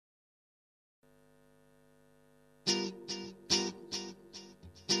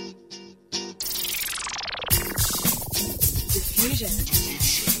Diffusion,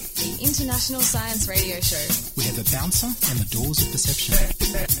 the international science radio show. We have a bouncer on the doors of perception.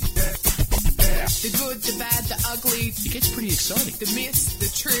 The good, the bad, the ugly. It gets pretty exciting. The myths,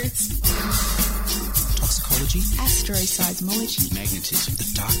 the truths. Toxicology. Astroseismology. Magnetism. The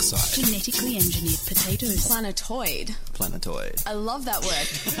dark side. Genetically engineered potatoes. Planetoid. Planetoid. I love that word.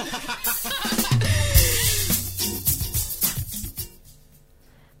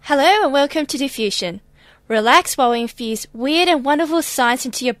 Hello and welcome to Diffusion. Relax while we infuse weird and wonderful science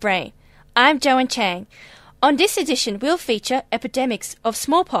into your brain. I'm Joanne Chang. On this edition, we'll feature epidemics of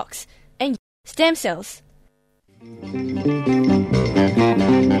smallpox and stem cells.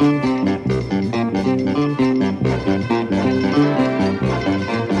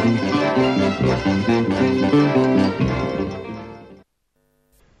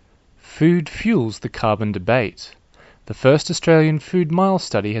 Food fuels the carbon debate. The first Australian food mile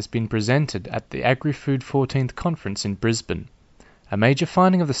study has been presented at the Agri-Food 14th Conference in Brisbane. A major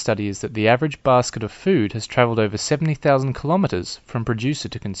finding of the study is that the average basket of food has travelled over 70,000 kilometres from producer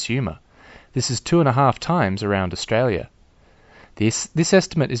to consumer. This is 2.5 times around Australia. This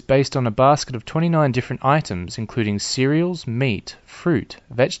estimate is based on a basket of 29 different items including cereals, meat, fruit,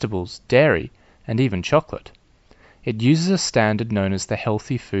 vegetables, dairy and even chocolate. It uses a standard known as the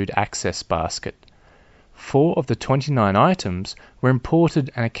Healthy Food Access Basket. 4 of the 29 items were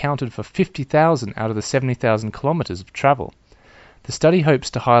imported and accounted for 50,000 out of the 70,000 kilometres of travel. The study hopes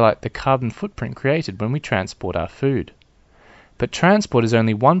to highlight the carbon footprint created when we transport our food. But transport is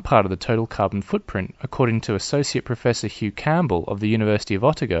only one part of the total carbon footprint, according to Associate Professor Hugh Campbell of the University of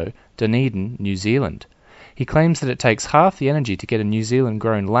Otago, Dunedin, New Zealand. He claims that it takes half the energy to get a New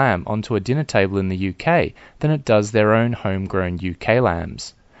Zealand-grown lamb onto a dinner table in the UK than it does their own homegrown UK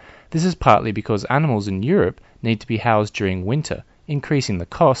lambs. This is partly because animals in Europe need to be housed during winter, increasing the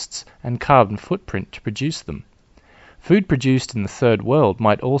costs and carbon footprint to produce them. Food produced in the Third World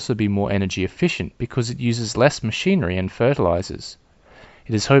might also be more energy efficient because it uses less machinery and fertilizers.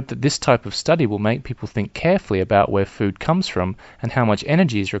 It is hoped that this type of study will make people think carefully about where food comes from and how much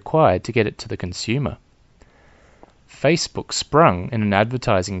energy is required to get it to the consumer. Facebook sprung in an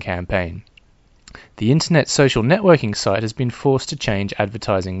advertising campaign. The internet social networking site has been forced to change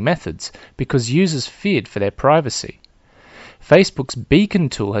advertising methods because users feared for their privacy. Facebook's Beacon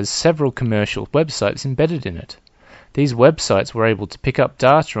tool has several commercial websites embedded in it. These websites were able to pick up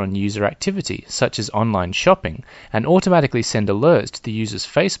data on user activity, such as online shopping, and automatically send alerts to the user's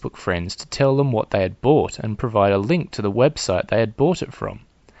Facebook friends to tell them what they had bought and provide a link to the website they had bought it from.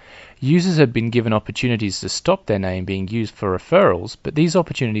 Users had been given opportunities to stop their name being used for referrals, but these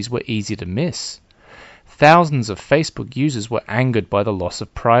opportunities were easy to miss. Thousands of Facebook users were angered by the loss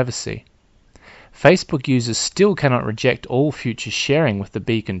of privacy. Facebook users still cannot reject all future sharing with the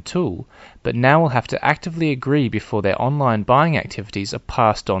Beacon tool, but now will have to actively agree before their online buying activities are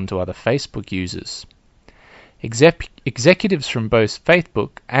passed on to other Facebook users. Executives from both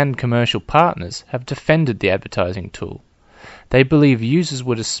Facebook and commercial partners have defended the advertising tool. They believe users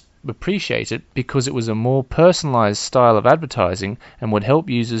would appreciate it because it was a more personalized style of advertising and would help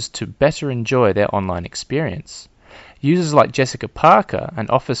users to better enjoy their online experience. Users like Jessica Parker, an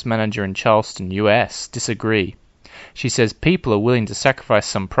office manager in Charleston, US, disagree. She says people are willing to sacrifice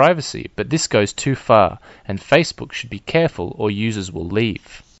some privacy, but this goes too far, and Facebook should be careful or users will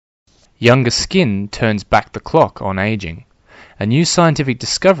leave. Younger skin turns back the clock on aging. A new scientific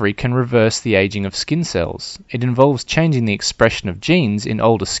discovery can reverse the aging of skin cells. It involves changing the expression of genes in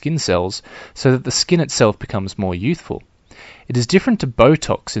older skin cells so that the skin itself becomes more youthful. It is different to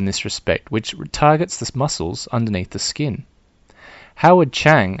Botox in this respect, which targets the muscles underneath the skin. Howard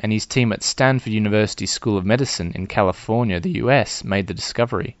Chang and his team at Stanford University School of Medicine in California, the US, made the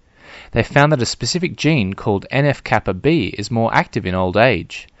discovery. They found that a specific gene called NF-kappa B is more active in old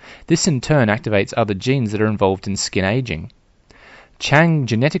age. This in turn activates other genes that are involved in skin aging. Chang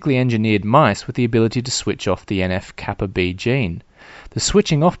genetically engineered mice with the ability to switch off the NF-kappa B gene. The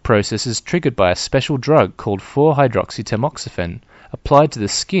switching off process is triggered by a special drug called 4-hydroxytamoxifen, applied to the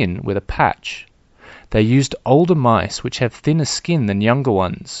skin with a patch. They used older mice which have thinner skin than younger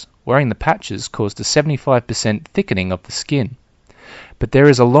ones. Wearing the patches caused a 75% thickening of the skin. But there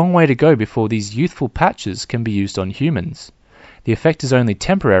is a long way to go before these youthful patches can be used on humans. The effect is only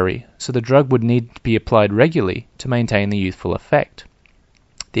temporary, so the drug would need to be applied regularly to maintain the youthful effect.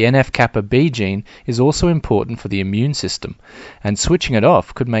 The NF-kappa B gene is also important for the immune system, and switching it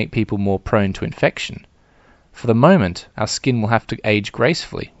off could make people more prone to infection. For the moment, our skin will have to age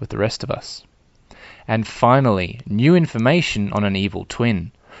gracefully with the rest of us. And finally, new information on an evil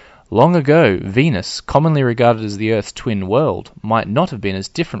twin. Long ago, Venus, commonly regarded as the Earth's twin world, might not have been as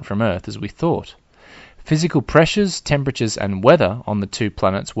different from Earth as we thought. Physical pressures, temperatures and weather on the two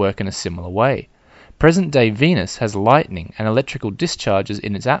planets work in a similar way. Present-day Venus has lightning and electrical discharges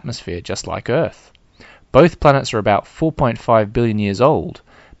in its atmosphere just like Earth. Both planets are about 4.5 billion years old.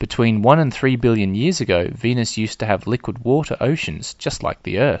 Between 1 and 3 billion years ago, Venus used to have liquid water oceans just like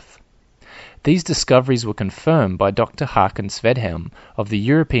the Earth. These discoveries were confirmed by Dr. Håkan Svedhelm of the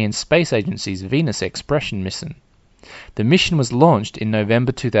European Space Agency's Venus Exploration Mission. The mission was launched in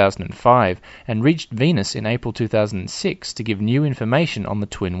November 2005 and reached Venus in April 2006 to give new information on the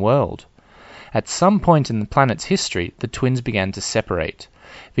twin world. At some point in the planet's history, the twins began to separate.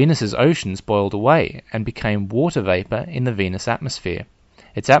 Venus's oceans boiled away and became water vapor in the Venus atmosphere.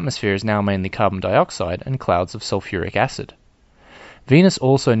 Its atmosphere is now mainly carbon dioxide and clouds of sulfuric acid. Venus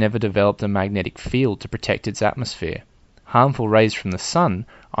also never developed a magnetic field to protect its atmosphere. Harmful rays from the sun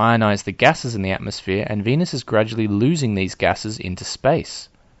ionize the gases in the atmosphere, and Venus is gradually losing these gases into space.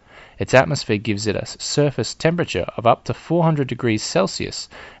 Its atmosphere gives it a surface temperature of up to 400 degrees Celsius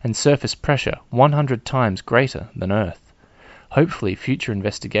and surface pressure 100 times greater than Earth. Hopefully, future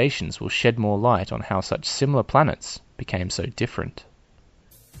investigations will shed more light on how such similar planets became so different.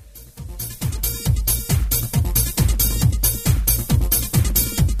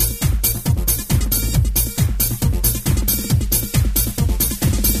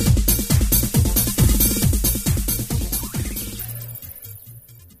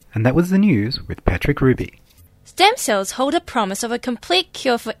 And that was the news with Patrick Ruby. Stem cells hold a promise of a complete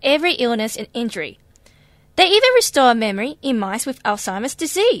cure for every illness and injury. They even restore memory in mice with Alzheimer's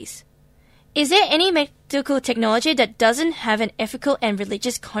disease. Is there any medical technology that doesn't have an ethical and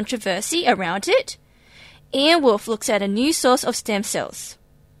religious controversy around it? Ian Wolfe looks at a new source of stem cells.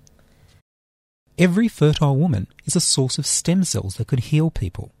 Every fertile woman is a source of stem cells that could heal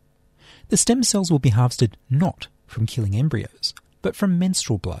people. The stem cells will be harvested not from killing embryos, but from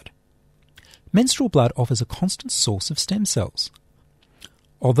menstrual blood. Menstrual blood offers a constant source of stem cells.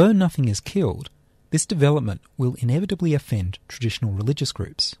 Although nothing is killed, this development will inevitably offend traditional religious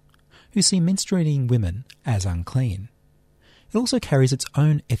groups, who see menstruating women as unclean. It also carries its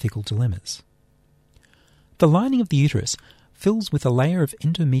own ethical dilemmas. The lining of the uterus fills with a layer of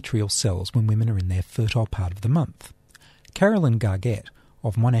endometrial cells when women are in their fertile part of the month. Carolyn Gargett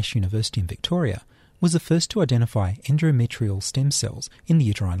of Monash University in Victoria was the first to identify endometrial stem cells in the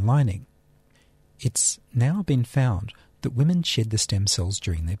uterine lining. It's now been found that women shed the stem cells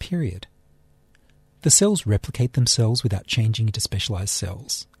during their period. The cells replicate themselves without changing into specialised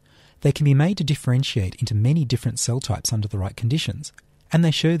cells. They can be made to differentiate into many different cell types under the right conditions, and they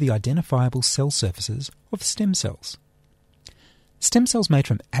show the identifiable cell surfaces of stem cells. Stem cells made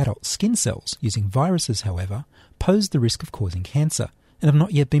from adult skin cells using viruses, however, pose the risk of causing cancer, and have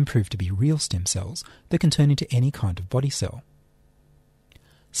not yet been proved to be real stem cells that can turn into any kind of body cell.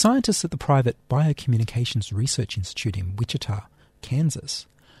 Scientists at the private Biocommunications Research Institute in Wichita, Kansas,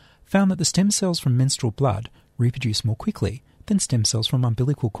 found that the stem cells from menstrual blood reproduce more quickly than stem cells from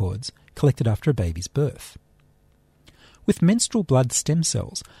umbilical cords collected after a baby's birth. With menstrual blood stem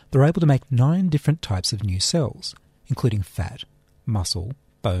cells, they're able to make 9 different types of new cells, including fat, muscle,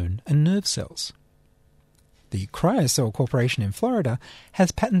 bone, and nerve cells. The CryoCell Corporation in Florida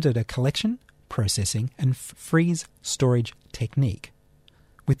has patented a collection, processing, and freeze storage technique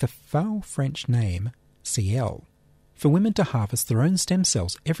with the foul French name CL for women to harvest their own stem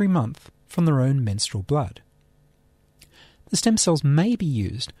cells every month from their own menstrual blood. The stem cells may be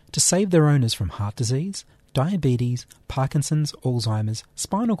used to save their owners from heart disease, diabetes, Parkinson's, Alzheimer's,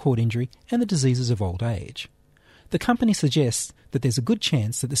 spinal cord injury, and the diseases of old age. The company suggests that there's a good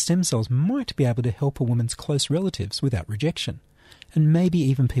chance that the stem cells might be able to help a woman's close relatives without rejection, and maybe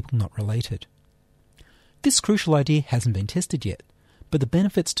even people not related. This crucial idea hasn't been tested yet, but the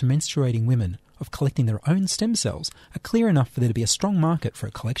benefits to menstruating women of collecting their own stem cells are clear enough for there to be a strong market for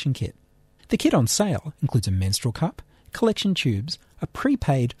a collection kit. The kit on sale includes a menstrual cup, collection tubes, a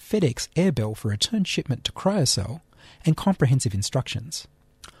prepaid FedEx air bell for return shipment to CryoCell, and comprehensive instructions.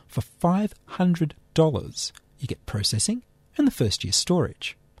 For $500, you get processing and the first year's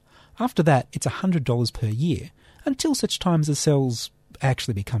storage. After that, it's $100 per year, until such time as the cells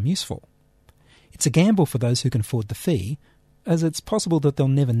actually become useful. It's a gamble for those who can afford the fee, as it's possible that they'll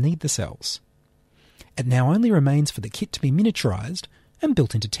never need the cells. It now only remains for the kit to be miniaturized and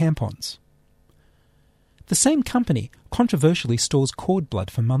built into tampons. The same company controversially stores cord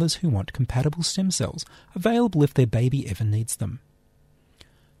blood for mothers who want compatible stem cells available if their baby ever needs them.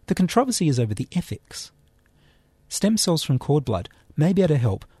 The controversy is over the ethics. Stem cells from cord blood may be able to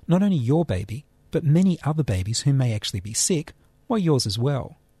help not only your baby, but many other babies who may actually be sick, or yours as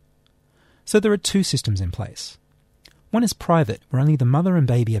well. So there are 2 systems in place. One is private, where only the mother and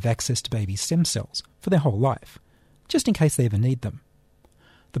baby have access to baby stem cells for their whole life, just in case they ever need them.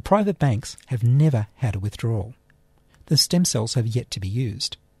 The private banks have never had a withdrawal. The stem cells have yet to be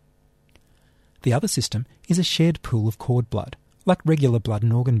used. The other system is a shared pool of cord blood, like regular blood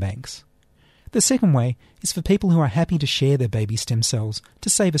and organ banks. The second way is for people who are happy to share their baby stem cells to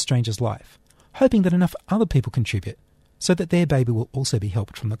save a stranger's life, hoping that enough other people contribute so that their baby will also be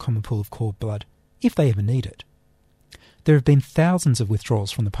helped from the common pool of cord blood if they ever need it. There have been thousands of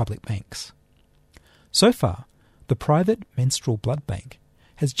withdrawals from the public banks. So far, the private menstrual blood bank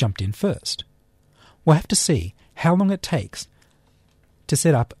has jumped in first. We'll have to see how long it takes to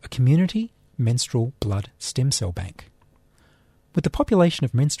set up a community menstrual blood stem cell bank. With the population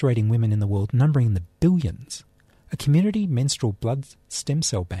of menstruating women in the world numbering in the billions, a community menstrual blood stem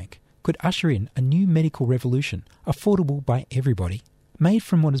cell bank could usher in a new medical revolution affordable by everybody, made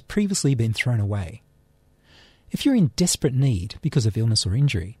from what has previously been thrown away. If you're in desperate need because of illness or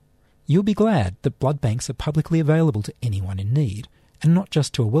injury, you'll be glad that blood banks are publicly available to anyone in need, and not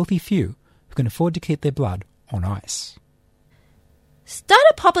just to a wealthy few who can afford to keep their blood on ice. Start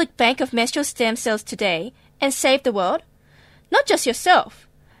a public bank of menstrual stem cells today and save the world. Not just yourself.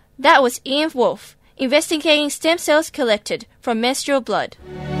 That was Ian Wolfe, investigating stem cells collected from menstrual blood.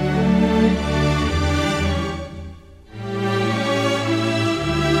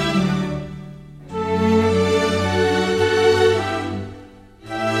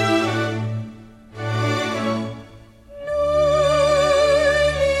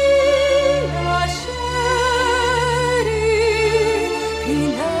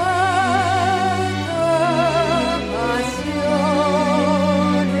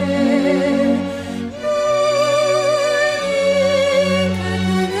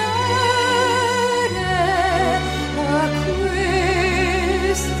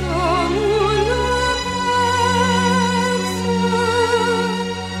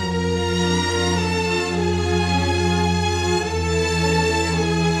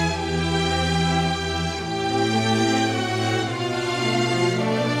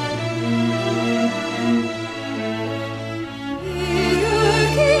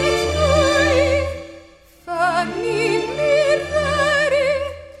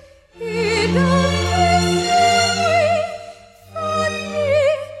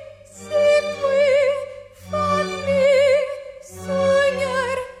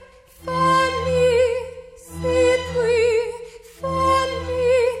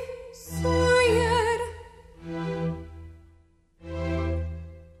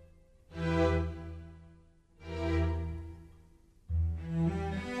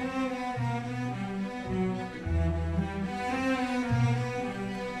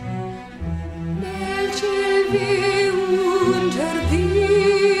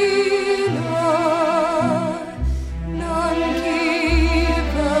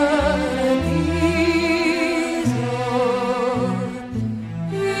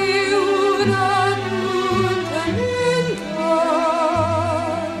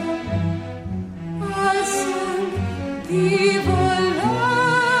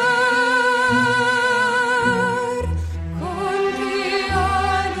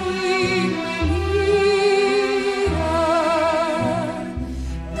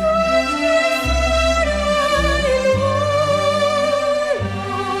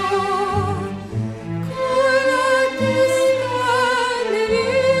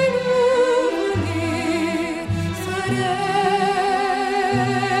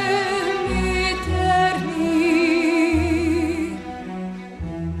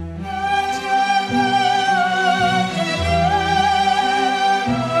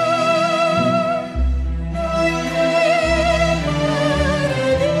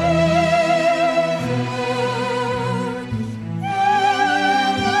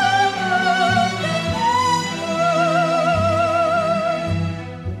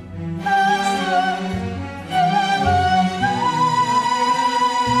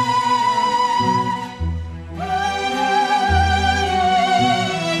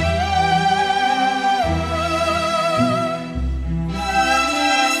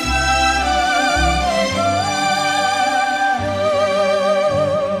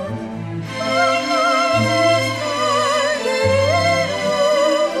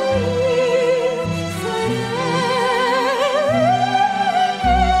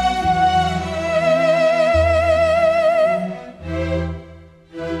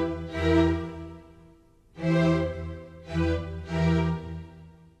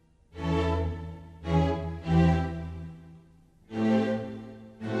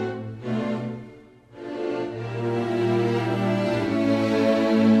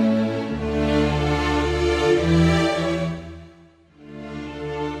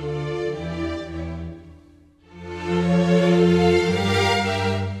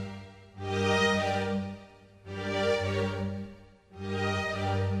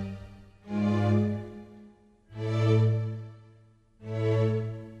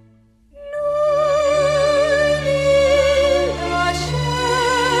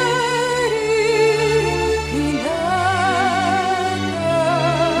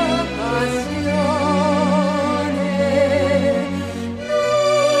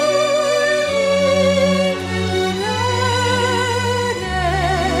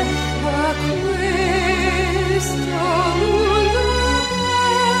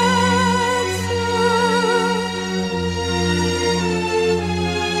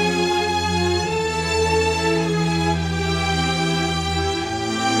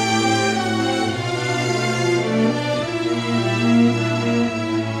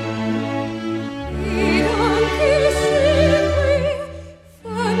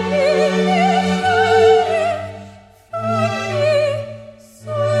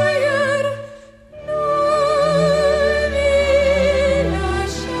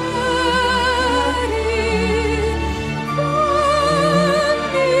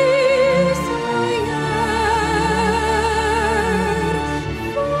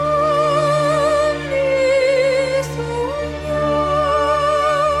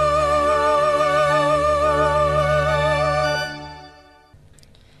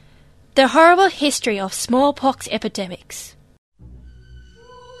 The horrible history of smallpox epidemics.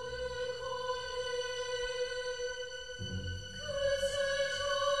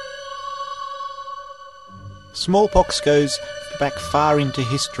 Smallpox goes back far into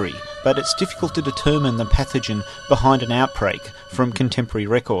history, but it's difficult to determine the pathogen behind an outbreak from contemporary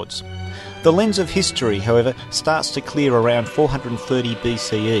records. The lens of history, however, starts to clear around 430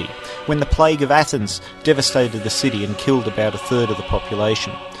 BCE, when the plague of Athens devastated the city and killed about a third of the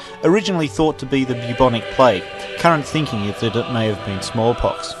population. Originally thought to be the bubonic plague, current thinking is that it may have been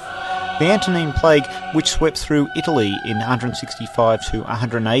smallpox. The Antonine Plague, which swept through Italy in 165 to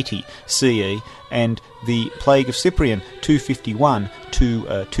 180 CE, and the Plague of Cyprian 251 to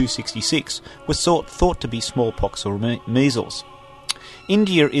 266, was thought to be smallpox or measles.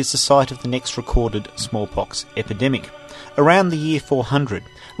 India is the site of the next recorded smallpox epidemic. Around the year 400,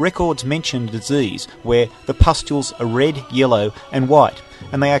 records mention a disease where the pustules are red, yellow and white,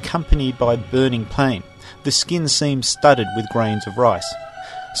 and they are accompanied by burning pain. The skin seems studded with grains of rice.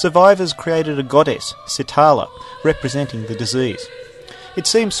 Survivors created a goddess, Sitala, representing the disease. It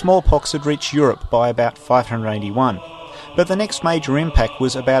seems smallpox had reached Europe by about 581, but the next major impact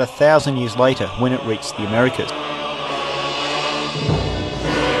was about 1,000 years later when it reached the Americas.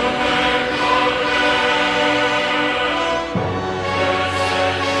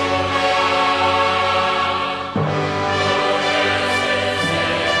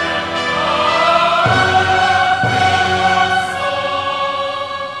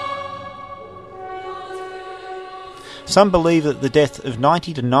 Some believe that the death of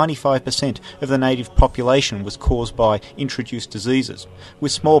 90 to 95% of the native population was caused by introduced diseases,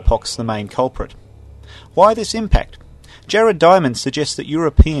 with smallpox the main culprit. Why this impact? Jared Diamond suggests that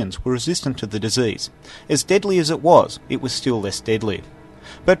Europeans were resistant to the disease. As deadly as it was still less deadly.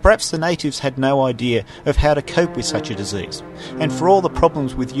 But perhaps the natives had no idea of how to cope with such a disease, and for all the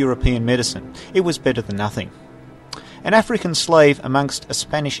problems with European medicine, it was better than nothing. An African slave amongst a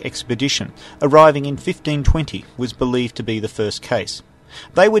Spanish expedition arriving in 1520 was believed to be the first case.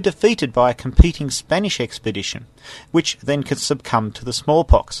 They were defeated by a competing Spanish expedition, which then succumbed to the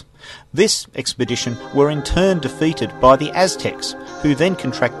smallpox. This expedition were in turn defeated by the Aztecs, who then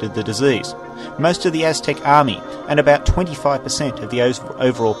contracted the disease. Most of the Aztec army and about 25% of the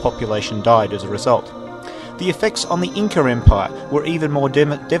overall population died as a result. The effects on the Inca Empire were even more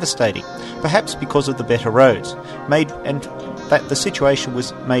devastating, perhaps because of the better roads, and that the situation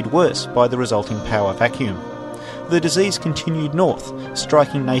was made worse by the resulting power vacuum. The disease continued north,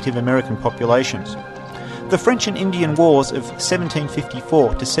 striking Native American populations. The French and Indian Wars of 1754 to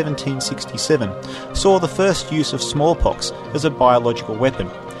 1767 saw the first use of smallpox as a biological weapon,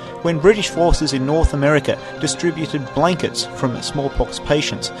 when British forces in North America distributed blankets from smallpox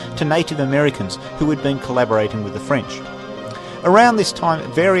patients to Native Americans who had been collaborating with the French. Around this time,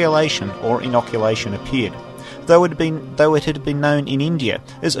 variolation or inoculation appeared, though it had been known in India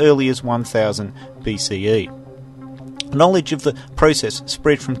as early as 1000 BCE. Knowledge of the process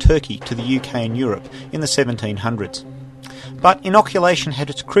spread from Turkey to the UK and Europe in the 1700s. But inoculation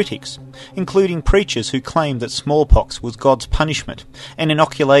had its critics, including preachers who claimed that smallpox was God's punishment and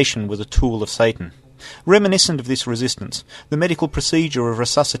inoculation was a tool of Satan. Reminiscent of this resistance, the medical procedure of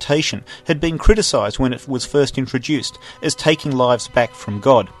resuscitation had been criticised when it was first introduced as taking lives back from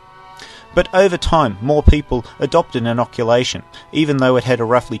God. But over time, more people adopted inoculation, even though it had a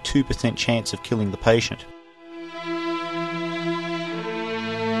roughly 2% chance of killing the patient.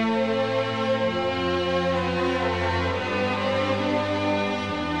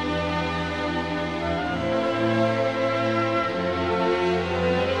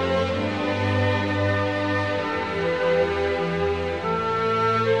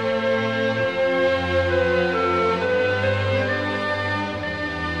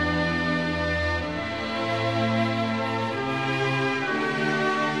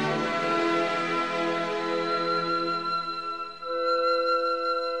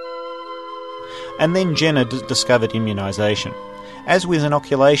 And then Jenner discovered immunisation. As with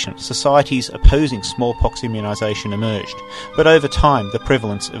inoculation, societies opposing smallpox immunisation emerged, but over time the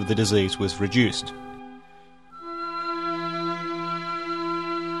prevalence of the disease was reduced.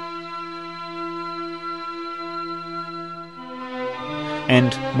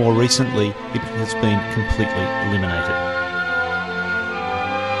 And more recently, it has been completely eliminated.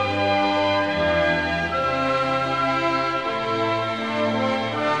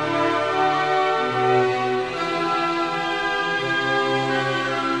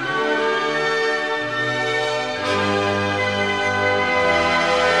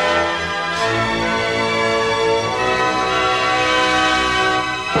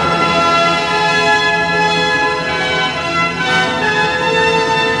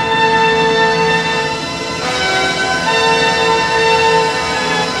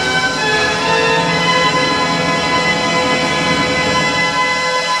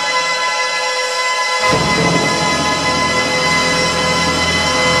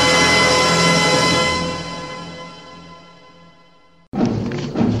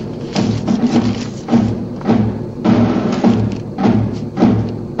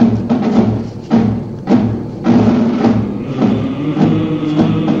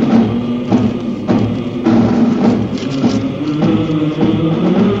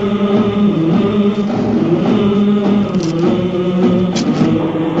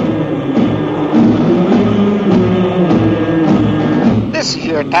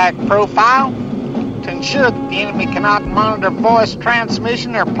 contact profile. To ensure that the enemy cannot monitor voice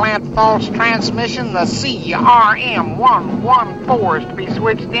transmission or plant false transmission, the CRM114 is to be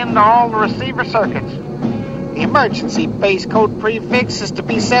switched into all the receiver circuits. The emergency base code prefix is to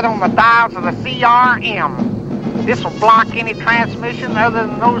be set on the dials of the CRM. This will block any transmission other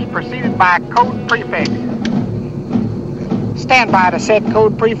than those preceded by a code prefix. Stand by to set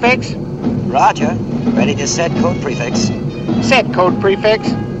code prefix. Roger. Ready to set code prefix. Set code prefix.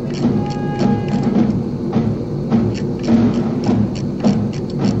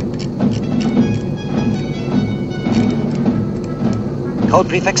 Code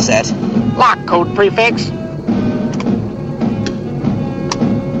prefix set. Lock code prefix.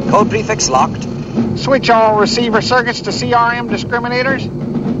 Code prefix locked. Switch all receiver circuits to CRM discriminators.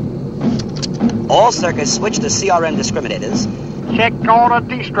 All circuits switch to CRM discriminators. Check all the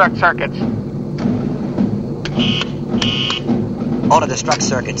destruct circuits. Auto destruct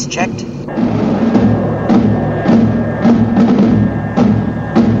circuits checked.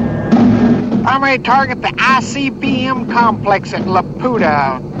 Primary target the ICBM complex at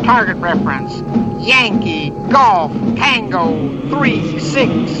Laputa. Target reference Yankee Golf Tango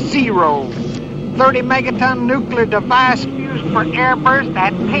 360. 30 megaton nuclear device used for airburst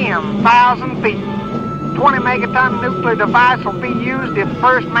at 10,000 feet. 20 megaton nuclear device will be used if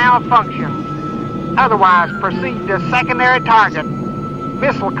first malfunctions. Otherwise, proceed to secondary target.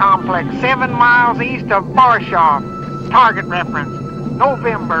 Missile complex 7 miles east of Warsaw. Target reference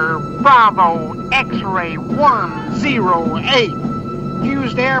November Bravo X-ray 108.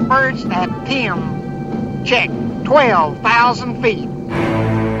 Used airburst at 10. Check 12,000 feet.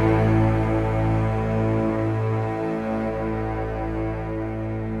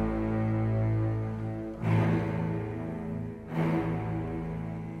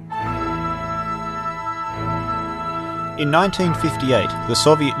 In 1958, the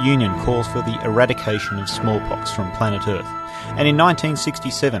Soviet Union calls for the eradication of smallpox from planet Earth, and in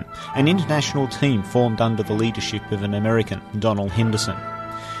 1967, an international team formed under the leadership of an American, Donald Henderson.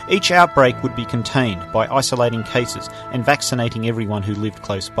 Each outbreak would be contained by isolating cases and vaccinating everyone who lived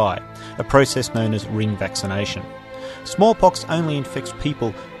close by, a process known as ring vaccination. Smallpox only infects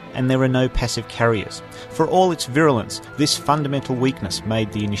people and there are no passive carriers. For all its virulence, this fundamental weakness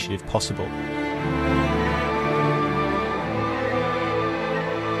made the initiative possible.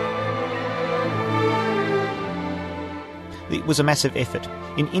 It was a massive effort.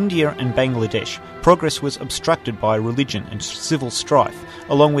 In India and Bangladesh, progress was obstructed by religion and civil strife,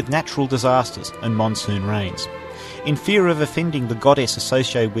 along with natural disasters and monsoon rains. In fear of offending the goddess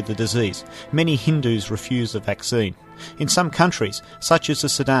associated with the disease, many Hindus refused the vaccine. In some countries, such as the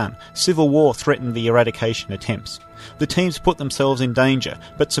Sudan, civil war threatened the eradication attempts. The teams put themselves in danger,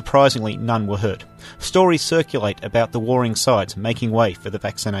 but surprisingly none were hurt. Stories circulate about the warring sides making way for the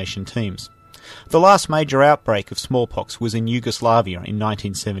vaccination teams. The last major outbreak of smallpox was in Yugoslavia in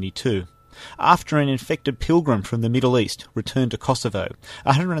 1972. After an infected pilgrim from the Middle East returned to Kosovo,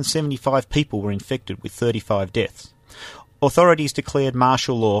 175 people were infected with 35 deaths. Authorities declared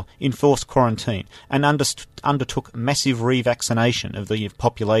martial law, enforced quarantine, and undertook massive revaccination of the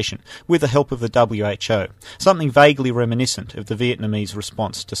population with the help of the WHO, something vaguely reminiscent of the Vietnamese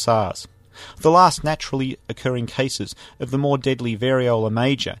response to SARS. The last naturally occurring cases of the more deadly variola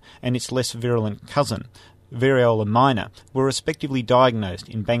major and its less virulent cousin, variola minor, were respectively diagnosed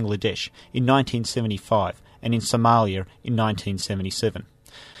in Bangladesh in 1975 and in Somalia in 1977.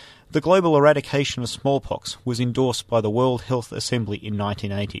 The global eradication of smallpox was endorsed by the World Health Assembly in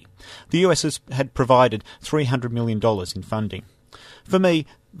 1980. The US had provided $300 million in funding. For me,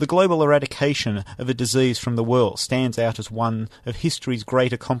 the global eradication of a disease from the world stands out as one of history's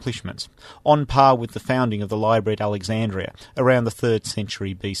great accomplishments, on par with the founding of the library at Alexandria around the 3rd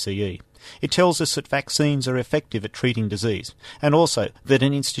century BCE. It tells us that vaccines are effective at treating disease, and also that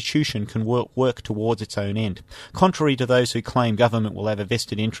an institution can work towards its own end, contrary to those who claim government will have a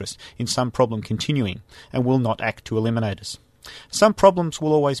vested interest in some problem continuing and will not act to eliminate us. Some problems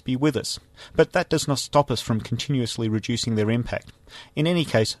will always be with us, but that does not stop us from continuously reducing their impact. In any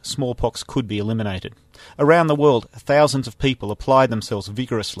case, smallpox could be eliminated. Around the world, thousands of people applied themselves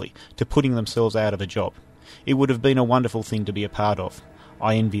vigorously to putting themselves out of a job. It would have been a wonderful thing to be a part of.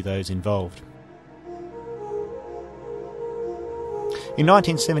 I envy those involved. In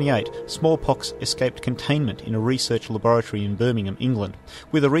 1978, smallpox escaped containment in a research laboratory in Birmingham, England,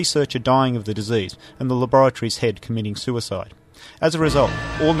 with a researcher dying of the disease and the laboratory's head committing suicide. As a result,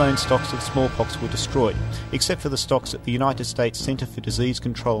 all known stocks of smallpox were destroyed, except for the stocks at the United States Center for Disease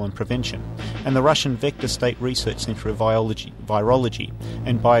Control and Prevention and the Russian Vector State Research Center of Virology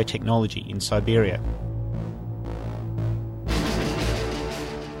and Biotechnology in Siberia.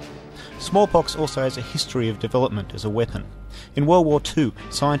 Smallpox also has a history of development as a weapon. In World War II,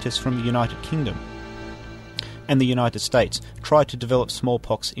 scientists from the United Kingdom and the United States tried to develop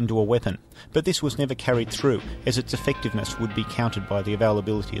smallpox into a weapon, but this was never carried through, as its effectiveness would be countered by the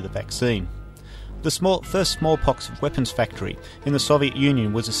availability of the vaccine. The first smallpox weapons factory in the Soviet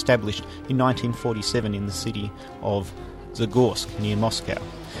Union was established in 1947 in the city of Zagorsk near Moscow.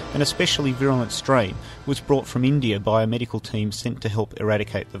 An especially virulent strain was brought from India by a medical team sent to help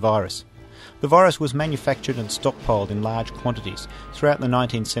eradicate the virus. The virus was manufactured and stockpiled in large quantities throughout the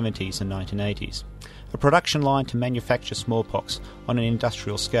 1970s and 1980s. A production line to manufacture smallpox on an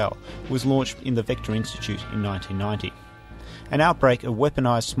industrial scale was launched in the Vector Institute in 1990. An outbreak of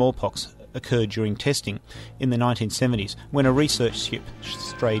weaponized smallpox occurred during testing in the 1970s when a research ship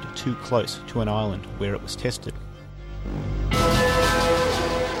strayed too close to an island where it was tested.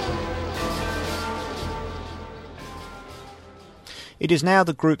 It is now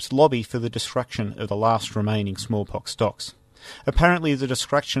the group's lobby for the destruction of the last remaining smallpox stocks. Apparently the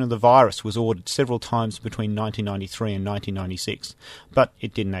destruction of the virus was ordered several times between 1993 and 1996, but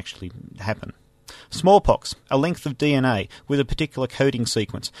it didn't actually happen. Smallpox, a length of DNA with a particular coding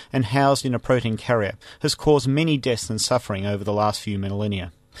sequence and housed in a protein carrier, has caused many deaths and suffering over the last few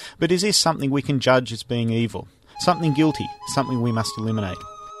millennia. But is this something we can judge as being evil? Something guilty, something we must eliminate?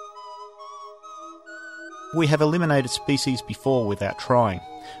 We have eliminated species before without trying.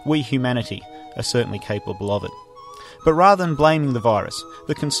 We, humanity, are certainly capable of it. But rather than blaming the virus,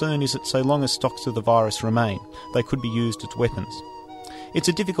 the concern is that so long as stocks of the virus remain, they could be used as weapons. It's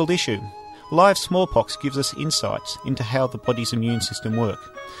a difficult issue. Live smallpox gives us insights into how the body's immune system works,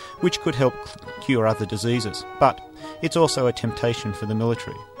 which could help cure other diseases, but it's also a temptation for the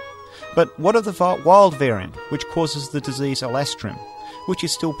military. But what of the wild variant, which causes the disease alastrim, which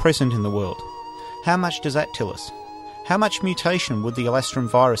is still present in the world? How much does that tell us? How much mutation would the alastrim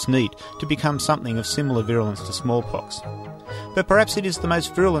virus need to become something of similar virulence to smallpox? But perhaps it is the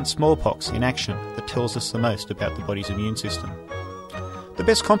most virulent smallpox in action that tells us the most about the body's immune system. The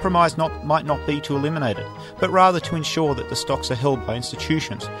best compromise might not be to eliminate it, but rather to ensure that the stocks are held by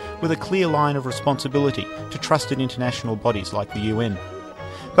institutions with a clear line of responsibility to trusted international bodies like the UN.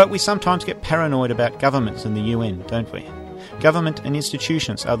 But we sometimes get paranoid about governments and the UN, don't we? Government and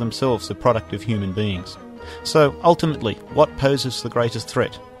institutions are themselves the product of human beings. So, ultimately, what poses the greatest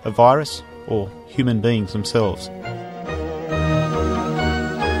threat? A virus or human beings themselves?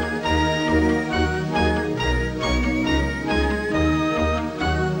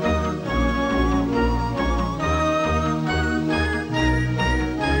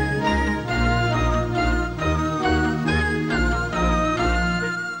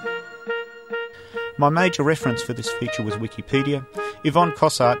 My major reference for this feature was Wikipedia. Yvonne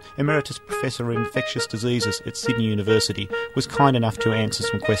Cossart, Emeritus Professor of Infectious Diseases at Sydney University, was kind enough to answer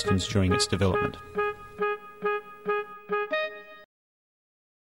some questions during its development.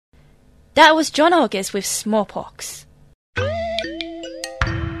 That was John August with Smallpox.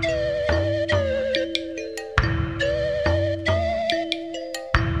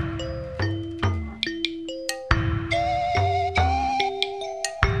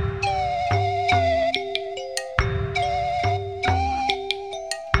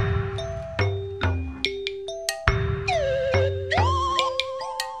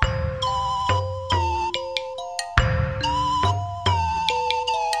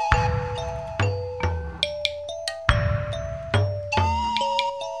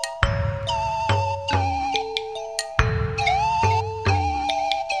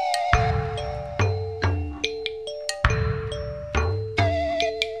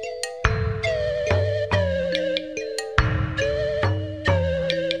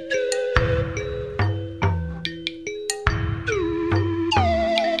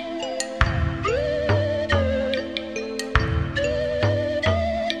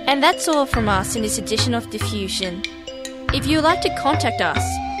 And that's all from us in this edition of Diffusion. If you'd like to contact us,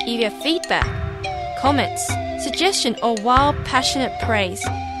 either feedback, comments, suggestion or wild passionate praise,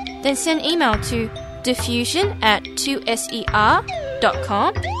 then send email to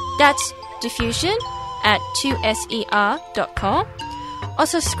diffusion@2ser.com. That's diffusion@2ser.com. Or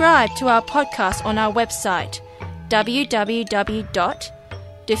subscribe to our podcast on our website,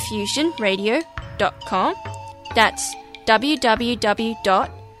 www.diffusionradio.com. That's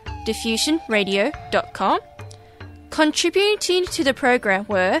www.diffusionradio.com. Contributing to the program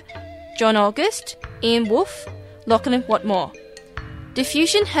were John August, Ian Wolfe, Lachlan Watmore.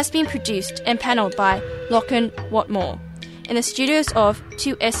 Diffusion has been produced and panelled by Lachlan Watmore in the studios of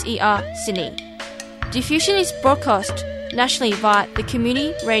 2SER Sydney. Diffusion is broadcast nationally via the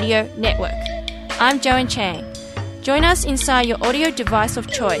Community Radio Network. I'm Joanne Chang. Join us inside your audio device of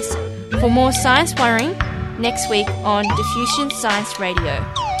choice For more science wiring, next week on Diffusion Science Radio.